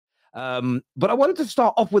But I wanted to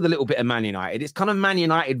start off with a little bit of Man United. It's kind of Man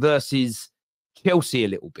United versus Chelsea a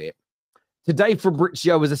little bit. Today,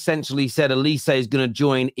 Fabrizio has essentially said Olise is going to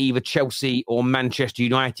join either Chelsea or Manchester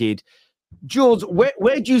United. George,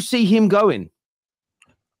 where do you see him going?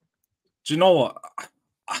 Do you know what?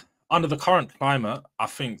 Under the current climate, I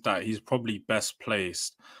think that he's probably best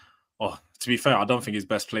placed. Oh, to be fair, I don't think he's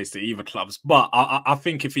best placed at either clubs. But I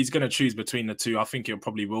think if he's going to choose between the two, I think it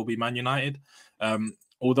probably will be Man United.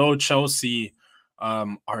 Although Chelsea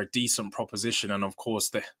are a decent proposition, and of course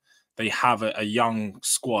they have a young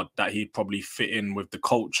squad that he'd probably fit in with the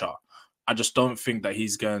culture. I just don't think that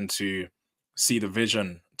he's going to see the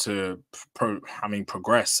vision to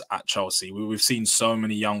progress at Chelsea. We've seen so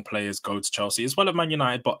many young players go to Chelsea as well as Man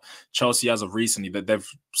United, but Chelsea as of recently that they've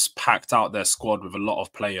packed out their squad with a lot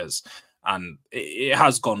of players, and it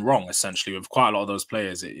has gone wrong essentially with quite a lot of those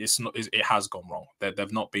players. It has gone wrong.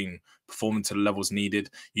 They've not been performing to the levels needed.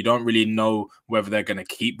 You don't really know whether they're going to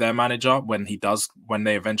keep their manager when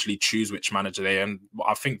they eventually choose which manager they in.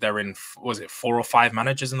 I think they're in, was it 4 or 5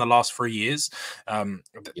 managers in the last 3 years?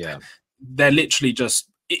 Yeah. They're literally just,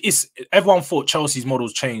 everyone thought Chelsea's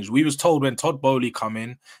models changed. We was told when Todd Boehly come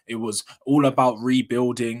in, it was all about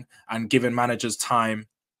rebuilding and giving managers time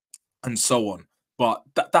and so on. But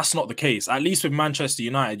that's not the case. At least with Manchester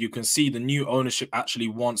United, you can see the new ownership actually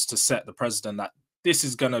wants to set the precedent that this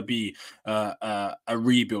is going to be a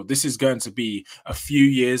rebuild. This is going to be a few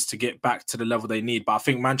years to get back to the level they need. But I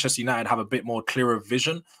think Manchester United have a bit more clearer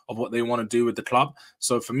vision of what they want to do with the club.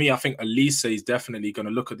 So for me, I think Olise is definitely going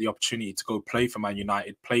to look at the opportunity to go play for Man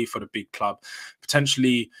United, play for the big club,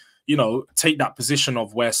 potentially, you know, take that position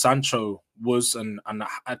of where Sancho was and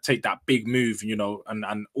take that big move, you know,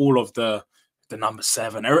 and all of the number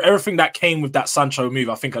 7, everything that came with that Sancho move.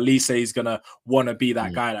 I think Olise is going to want to be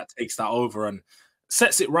that guy that takes that over and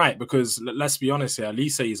sets it right, because let's be honest here,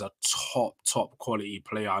 Olise is a top quality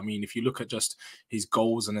player. I mean, if you look at just his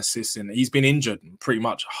goals and assists, and he's been injured pretty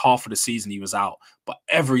much half of the season he was out, but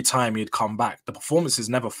every time he'd come back, the performances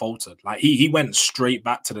never faltered. Like he went straight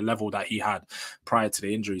back to the level that he had prior to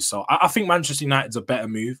the injury. So I think Manchester United's a better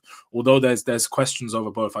move. Although there's questions over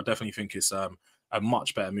both, I definitely think it's a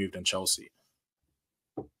much better move than Chelsea.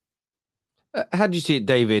 How do you see it,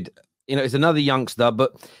 David? You know, it's another youngster,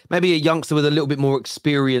 but maybe a youngster with a little bit more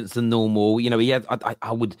experience than normal. You know, he had,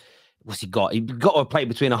 what's he got? He's got to play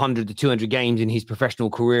between 100 to 200 games in his professional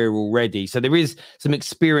career already. So there is some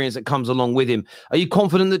experience that comes along with him. Are you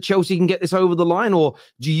confident that Chelsea can get this over the line, or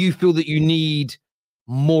do you feel that you need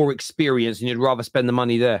more experience and you'd rather spend the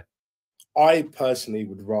money there? I personally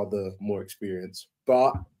would rather more experience,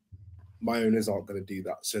 but my owners aren't going to do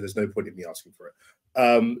that. So there's no point in me asking for it.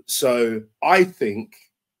 So I think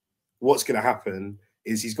what's going to happen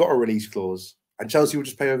is he's got a release clause and Chelsea will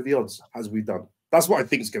just pay over the odds, as we've done. That's what I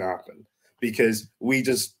think is going to happen, because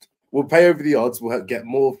we'll pay over the odds. We'll get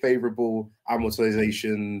more favorable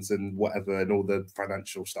amortizations and whatever, and all the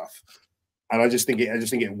financial stuff. And I just think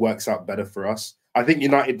it works out better for us. I think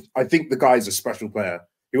the guy's a special player.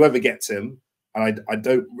 Whoever gets him, and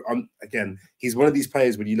again, he's one of these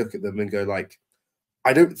players when you look at them and go like,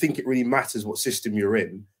 I don't think it really matters what system you're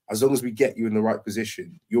in. As long as we get you in the right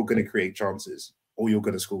position, you're going to create chances or you're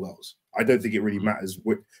going to score goals. I don't think it really matters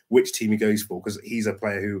which team he goes for, because he's a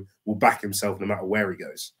player who will back himself no matter where he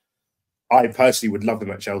goes. I personally would love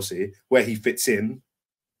him at Chelsea, where he fits in.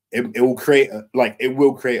 It will create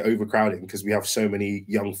overcrowding because we have so many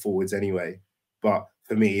young forwards anyway. But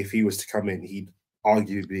for me, if he was to come in, he'd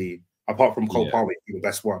arguably, apart from Cole Palmer, he'd be the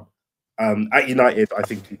best one. At United, I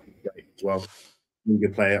think he'd be great as well. He's a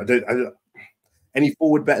good player. I don't any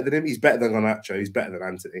forward better than him. He's better than Garnacho. He's better than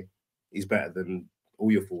Anthony. He's better than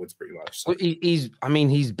all your forwards pretty much. So. Well,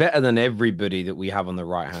 he's better than everybody that we have on the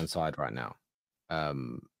right-hand side right now.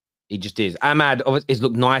 He just is. Ahmad has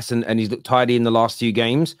looked nice and he's looked tidy in the last few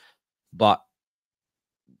games, but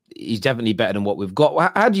he's definitely better than what we've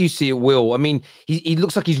got. How do you see it, Will? I mean, he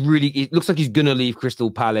looks like he's going to leave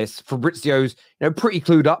Crystal Palace. Fabrizio's, pretty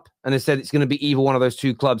clued up and has said it's going to be either one of those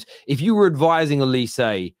two clubs. If you were advising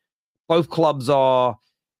Olise, both clubs are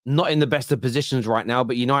not in the best of positions right now,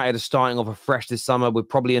 but United are starting off afresh this summer with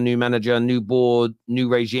probably a new manager, new board, new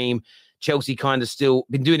regime. Chelsea kind of still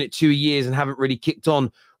been doing it 2 years and haven't really kicked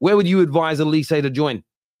on. Where would you advise Olise to join?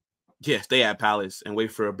 Yeah, stay at Palace and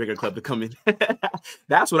wait for a bigger club to come in.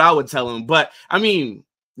 That's what I would tell him. But I mean,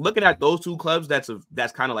 looking at those two clubs, that's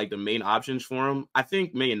kind of like the main options for him. I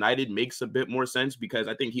think Man United makes a bit more sense because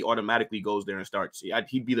I think he automatically goes there and starts.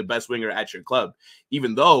 He'd be the best winger at your club,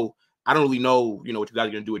 even though I don't really know, you know, what you guys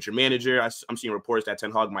are going to do with your manager. I'm seeing reports that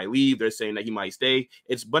Ten Hag might leave. They're saying that he might stay.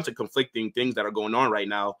 It's a bunch of conflicting things that are going on right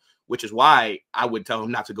now, which is why I would tell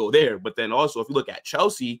him not to go there. But then also, if you look at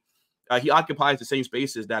Chelsea, he occupies the same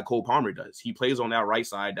spaces that Cole Palmer does. He plays on that right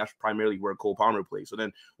side. That's primarily where Cole Palmer plays. So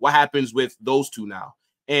then what happens with those two now?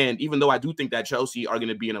 And even though I do think that Chelsea are going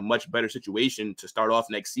to be in a much better situation to start off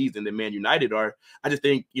next season than Man United are, I just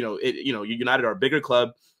think, United are a bigger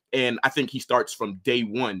club. And I think he starts from day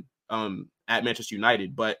one at Manchester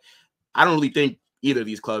United. But I don't really think either of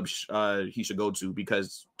these clubs he should go to,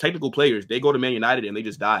 because technical players, they go to Man United and they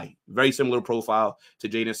just die. Very similar profile to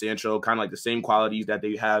Jadon Sancho, kind of like the same qualities that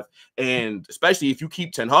they have. And especially if you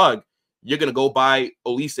keep Ten Hag, you're going to go buy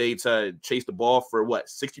Olise to chase the ball for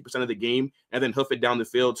 60% of the game and then hoof it down the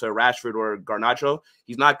field to Rashford or Garnacho.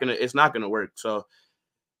 It's not going to work. So,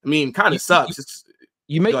 I mean, kind of sucks.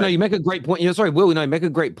 You make a great point. Will, you make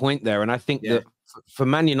a great point there. And I think that for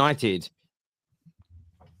Man United,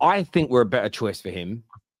 I think we're a better choice for him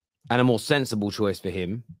and a more sensible choice for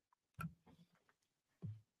him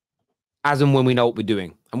as and when we know what we're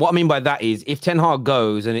doing. And what I mean by that is, if Ten Hag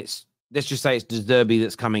goes and let's just say it's De Zerbi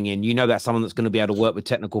that's coming in, that's someone that's going to be able to work with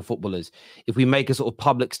technical footballers. If we make a sort of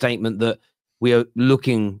public statement that we are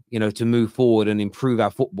looking, to move forward and improve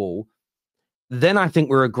our football, then I think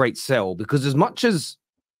we're a great sell, because as much as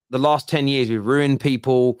the last 10 years we've ruined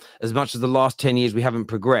people, as much as the last 10 years we haven't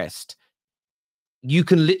progressed, you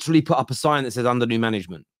can literally put up a sign that says under new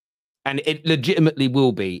management, and it legitimately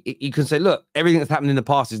will be. You can say, look, everything that's happened in the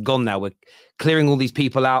past is gone now. We're clearing all these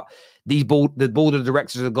people out. The board of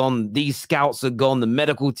directors are gone. These scouts are gone. The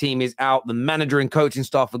medical team is out. The manager and coaching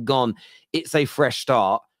staff are gone. It's a fresh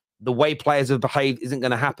start. The way players have behaved isn't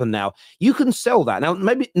going to happen now. You can sell that. Now,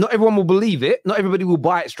 maybe not everyone will believe it. Not everybody will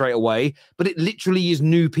buy it straight away, but it literally is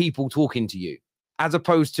new people talking to you, as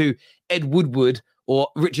opposed to Ed Woodward or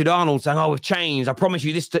Richard Arnold saying, oh, we've changed. I promise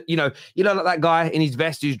you this. Like that guy in his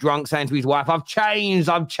vest who's drunk saying to his wife, I've changed.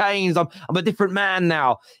 I'm a different man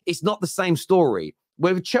now. It's not the same story.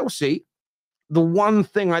 With Chelsea, the one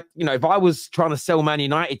thing if I was trying to sell Man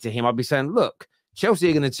United to him, I'd be saying, look, Chelsea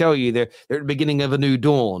are going to tell you they're at the beginning of a new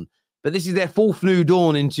dawn, but this is their fourth new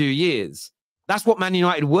dawn in 2 years. That's what Man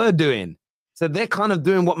United were doing. So they're kind of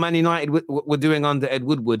doing what Man United were doing under Ed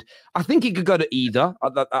Woodward. I think he could go to either.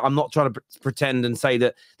 I'm not trying to pretend and say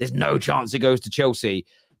that there's no chance it goes to Chelsea.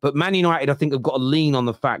 But Man United, I think, have got to lean on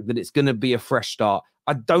the fact that it's going to be a fresh start.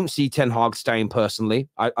 I don't see Ten Hag staying personally.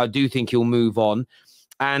 I do think he'll move on.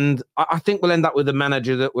 And I think we'll end up with a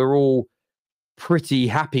manager that we're all pretty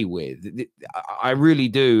happy with. I really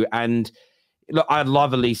do. And look, I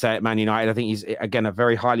love Olise at Man United. I think he's, again, a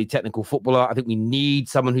very highly technical footballer. I think we need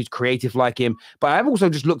someone who's creative like him. But I've also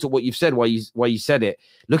just looked at what you've said while you said it,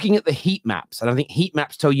 looking at the heat maps. And I think heat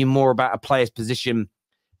maps tell you more about a player's position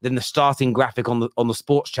than the starting graphic on the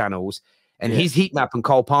sports channels. And his heat map and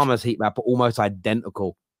Cole Palmer's heat map are almost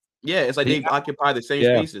identical. Yeah, it's like they occupy the same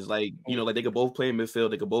spaces. Like, like they could both play in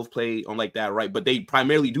midfield. They could both play on like that right, but they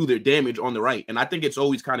primarily do their damage on the right. And I think it's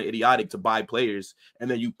always kind of idiotic to buy players and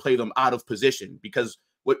then you play them out of position, because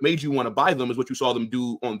what made you want to buy them is what you saw them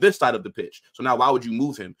do on this side of the pitch. So now why would you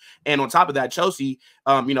move him? And on top of that, Chelsea,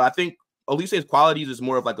 I think Olise's qualities is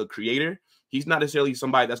more of like a creator. He's not necessarily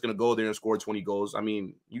somebody that's going to go there and score 20 goals. I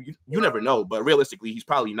mean, you never know, but realistically, he's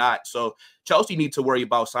probably not. So Chelsea need to worry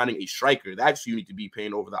about signing a striker. That's who you need to be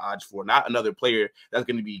paying over the odds for, not another player that's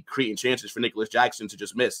going to be creating chances for Nicholas Jackson to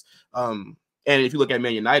just miss. And if you look at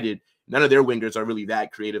Man United, none of their wingers are really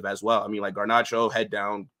that creative as well. I mean, like Garnacho, head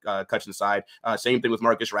down, cuts inside. Same thing with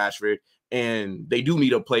Marcus Rashford. And they do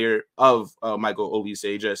need a player of Michael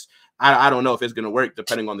Olise. Just I don't know if it's going to work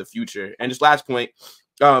depending on the future. And just last point,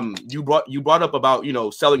 you brought up about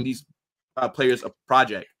selling these players a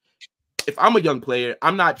project. If I'm a young player,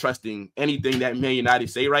 I'm not trusting anything that Man United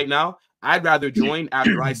say right now. I'd rather join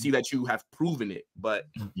after I see that you have proven it. But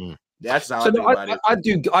that's how I think about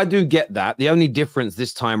it. I do get that. The only difference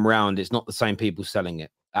this time round, it's not the same people selling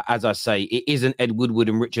it. As I say, it isn't Ed Woodward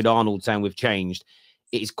and Richard Arnold saying we've changed.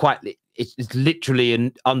 It's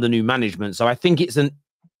literally under new management. So I think it's an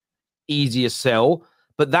easier sell.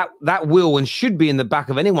 But that will and should be in the back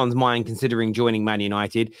of anyone's mind considering joining Man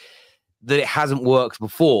United, that it hasn't worked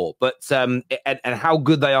before. But and how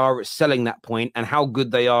good they are at selling that point and how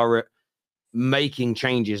good they are at making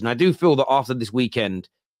changes. And I do feel that after this weekend,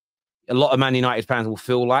 a lot of Man United fans will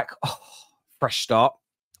feel like, fresh start.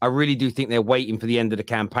 I really do think they're waiting for the end of the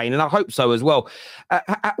campaign, and I hope so as well.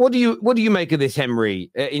 What do you make of this,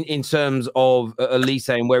 Henry, in terms of Olise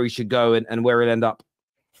and where he should go and where he'll end up?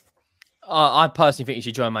 I personally think he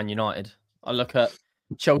should join Man United. I look at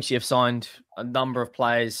Chelsea have signed a number of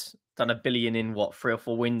players done $1 billion in what 3 or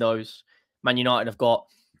 4 windows. Man United have got,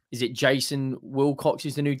 is it Jason Wilcox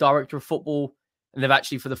is the new director of football, and they've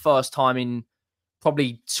actually for the first time in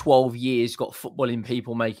probably 12 years got footballing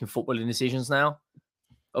people making footballing decisions now.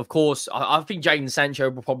 Of course, I think Jadon Sancho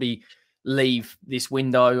will probably leave this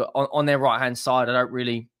window on their right hand side. I don't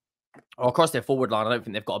really, or across their forward line, I don't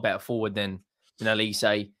think they've got a better forward than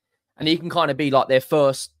Olise. And he can kind of be like their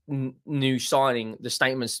first new signing. The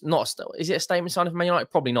statement's not, is it a statement signing for Man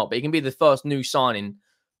United? Probably not, but he can be the first new signing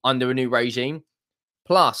under a new regime.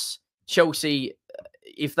 Plus, Chelsea,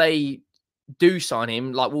 if they do sign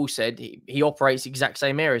him, like Will said, he operates the exact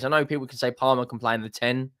same areas. I know people can say Palmer can play in the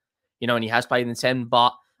 10, and he has played in the 10,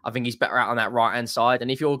 but I think he's better out on that right-hand side. And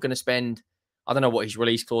if you're going to spend, I don't know what his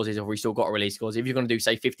release clause is, or if he's still got a release clause. If you're going to do,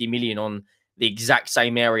 say, 50 million on the exact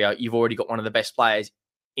same area, you've already got one of the best players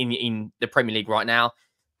in the Premier League right now.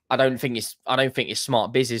 I don't think it's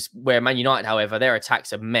smart business. Where Man United, however, their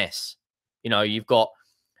attack's a mess. You've got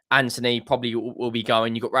Anthony probably will be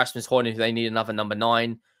going. You've got Rasmus Højlund if they need another number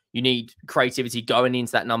 9. You need creativity going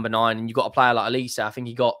into that number 9, and you've got a player like Olise. I think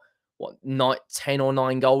he got 10 or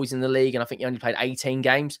 9 goals in the league, and I think he only played 18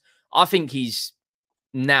 games. I think he's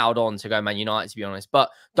nailed on to go Man United, to be honest. But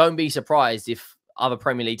don't be surprised if other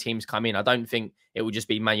Premier League teams come in. I don't think it will just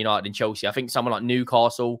be Man United and Chelsea. I think someone like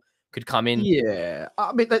Newcastle could come in. Yeah,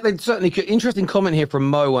 I mean, they certainly could. Interesting comment here from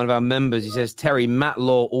Mo, one of our members. He says, Terry, Matt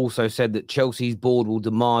Law also said that Chelsea's board will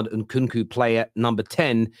demand Nkunku play at number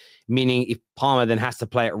 10, meaning if Palmer then has to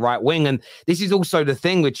play at right wing. And this is also the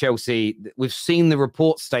thing with Chelsea. We've seen the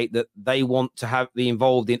reports state that they want to be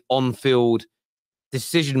involved in on-field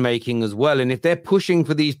decision-making as well. And if they're pushing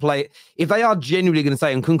for these if they are genuinely going to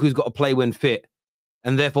say Nkunku's got to play when fit,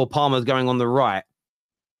 and therefore Palmer's going on the right,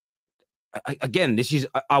 again,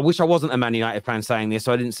 I wish I wasn't a Man United fan saying this,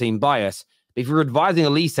 so I didn't seem biased. But if you're advising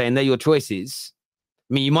Olise and they're your choices,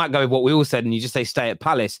 I mean, you might go with what we all said and you just say stay at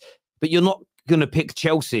Palace, but you're not going to pick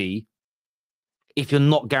Chelsea if you're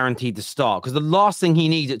not guaranteed to start. Because the last thing he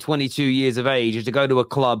needs at 22 years of age is to go to a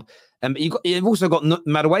club. And you've also got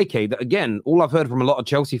Madueke, that, again, all I've heard from a lot of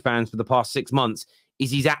Chelsea fans for the past 6 months is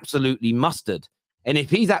he's absolutely mustard. And if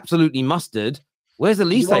he's absolutely mustard, where's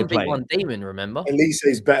Olise playing? One demon, remember? Elise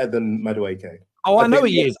is better than Madueke. Oh, I know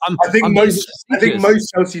he is. I think most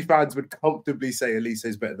Chelsea fans would comfortably say Elise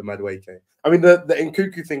is better than Madueke. I mean, the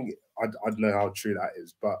Nkunku thing, I don't know how true that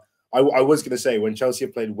is, but I was going to say when Chelsea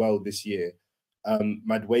have played well this year,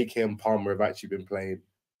 Madueke and Palmer have actually been playing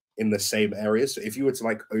in the same area. So if you were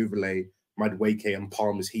to overlay Madueke and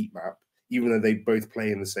Palmer's heat map, even though they both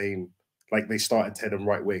play in the same, they start at 10 and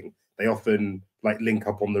right wing, they often link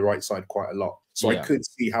up on the right side quite a lot. So I could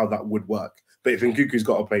see how that would work. But if Nkunku's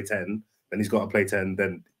got to play 10, then he's got to play 10,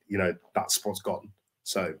 then that spot's gone.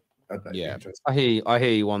 So yeah, I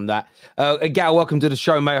hear you on that. Gal, welcome to the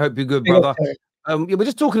show, mate. I hope you're good, brother. We're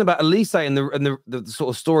just talking about Olise and the sort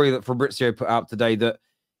of story that Fabrizio put out today, that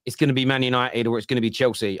it's going to be Man United or it's going to be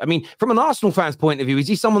Chelsea. I mean, from an Arsenal fan's point of view, is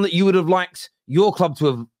he someone that you would have liked your club to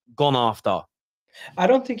have gone after? I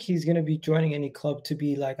don't think he's going to be joining any club to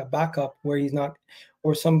be like a backup where he's not,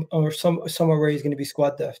 or somewhere where he's going to be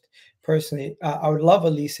squad depth. Personally, I would love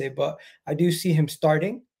Olise, but I do see him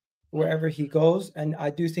starting wherever he goes, and I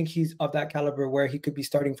do think he's of that caliber where he could be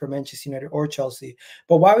starting for Manchester United or Chelsea.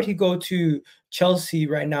 But why would he go to Chelsea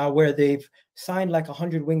right now, where they've signed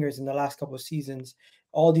 100 wingers in the last couple of seasons?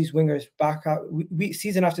 All these wingers back out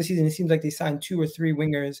season after season. It seems like they signed 2 or 3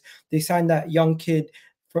 wingers. They signed that young kid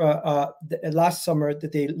for last summer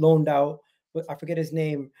that they loaned out. I forget his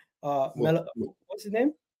name. What's his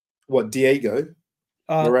name? What, Diego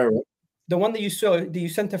Moreira? The one that you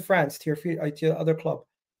sent to France to your other club.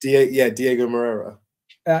 Diego Moreira.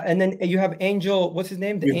 And then you have Angel. What's his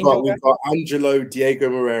name? We've got Angelo, Diego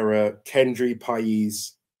Moreira, Kendry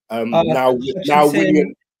Pais. Now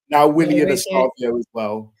Willian Estavio as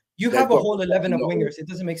well. You have a whole 11 of wingers. It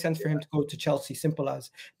doesn't make sense for him to go to Chelsea. Simple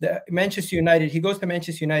as. Manchester United. He goes to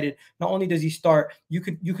Manchester United. Not only does he start, you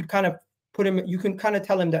could kind of put him. You can kind of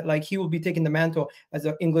tell him that he will be taking the mantle as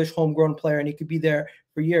an English homegrown player, and he could be there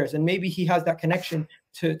for years. And maybe he has that connection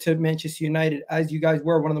to Manchester United, as you guys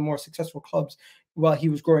were one of the more successful clubs while he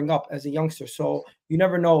was growing up as a youngster. So you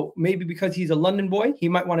never know. Maybe because he's a London boy, he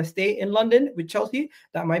might want to stay in London with Chelsea.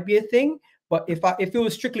 That might be a thing. But if it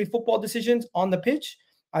was strictly football decisions on the pitch,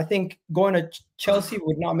 I think going to Chelsea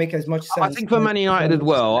would not make as much sense. I think for Man United as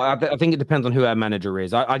well, I think it depends on who our manager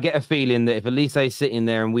is. I get a feeling that if Olise is sitting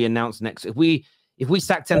there and we announce next, if we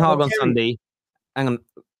sack Ten Hag on Sunday, hang on,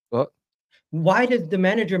 what? Why does the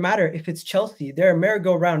manager matter if it's Chelsea? They're a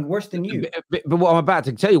merry-go-round worse than you. But what I'm about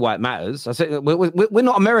to tell you why it matters. I said we're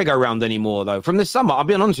not a merry-go-round anymore, though. From this summer, I'll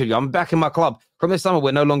be honest with you, I'm back in my club. From this summer,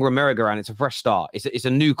 we're no longer a merry-go-round. It's a fresh start. It's a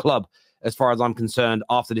new club, as far as I'm concerned,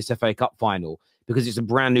 after this FA Cup final, because it's a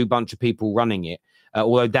brand new bunch of people running it.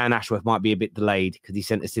 Although Dan Ashworth might be a bit delayed because he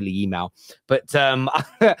sent a silly email. But but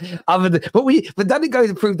then it goes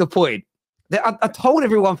to prove the point. I told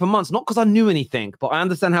everyone for months, not because I knew anything, but I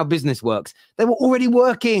understand how business works. They were already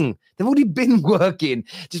working. They've already been working,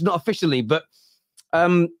 just not officially. But I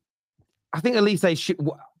think Olise should.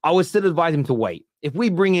 I would still advise him to wait. If we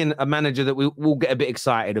bring in a manager that we'll get a bit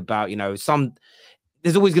excited about,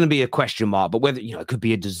 there's always going to be a question mark. But whether it could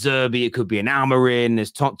be a De Zerbi, it could be an Almiron.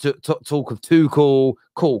 There's talk of Tuchel.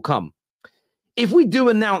 Cool, come. If we do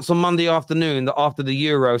announce on Monday afternoon that after the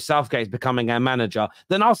Euro, Southgate's becoming our manager,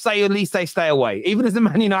 then I'll say Olise stay away. Even as a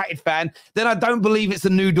Man United fan, then I don't believe it's a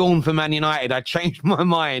new dawn for Man United. I changed my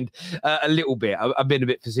mind a little bit. I've been a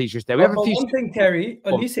bit facetious there. One thing, Terry,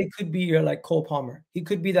 Olise could be your Cole Palmer. He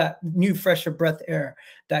could be that new, fresher breath air,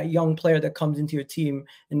 that young player that comes into your team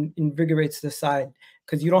and invigorates the side,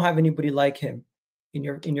 because you don't have anybody like him in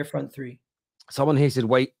your front three. Someone here said,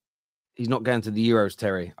 wait. He's not going to the Euros,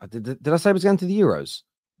 Terry. Did I say he was going to the Euros?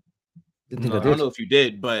 I don't know if you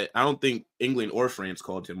did, but I don't think England or France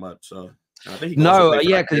called him up. So I think because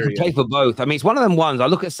he can play for both. I mean, it's one of them ones. I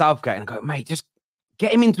look at Southgate and go, mate, just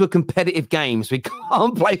get him into a competitive game so he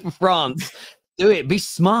can't play for France. Do it. Be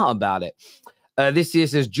smart about it. This year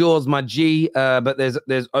says Jaws, my G, but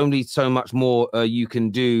there's only so much more you can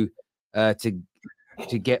do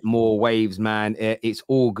to get more waves, man. It's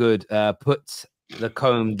all good. Put the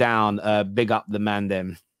comb down. Big up the man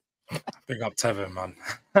them. Big up Tevin, man.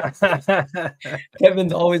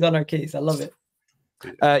 Kevin's always on our case. I love it.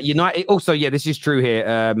 United also, this is true here.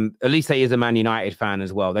 Olise is a Man United fan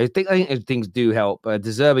as well. I think those things do help. De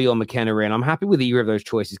Zerbi or McKenna, and I'm happy with either of those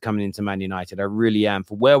choices coming into Man United. I really am,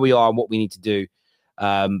 for where we are and what we need to do.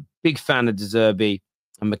 Big fan of De Zerbi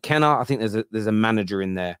and McKenna. I think there's a manager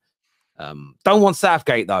in there. Don't want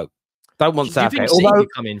Southgate though. Don't want Southgate. Do you think City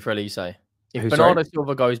could come in for Olise? If Bernardo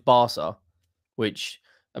Silva goes Barca, which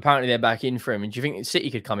apparently they're back in for him, and do you think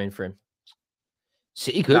City could come in for him?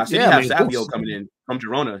 City could. City have Savio coming in from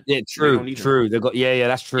Girona. Yeah, true. They've got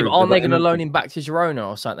that's true. But aren't they going to loan him back to Girona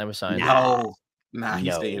or something? They were saying. Nah,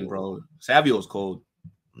 he's staying, bro. Savio's cold.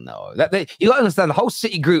 No, you got to understand the whole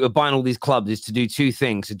City group of buying all these clubs is to do two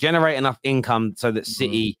things: to generate enough income so that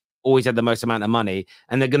City always had the most amount of money,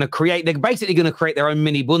 and they're basically going to create their own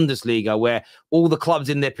mini Bundesliga where all the clubs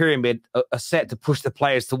in their pyramid are set to push the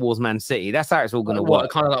players towards Man City. That's how it's all going to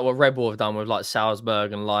work. Kind of like what Red Bull have done with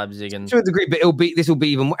Salzburg and Leipzig, and to a degree, but this will be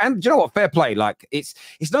even more. And do you know what? Fair play. Like it's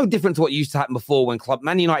no different to what used to happen before when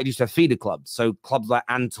Man United used to have feeder clubs. So clubs like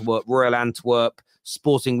Antwerp, Royal Antwerp,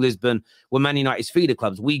 Sporting Lisbon were Man United's feeder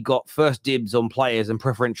clubs. We got first dibs on players and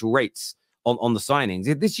preferential rates on the signings.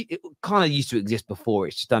 It kind of used to exist before.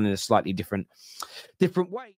 It's just done in a slightly different way.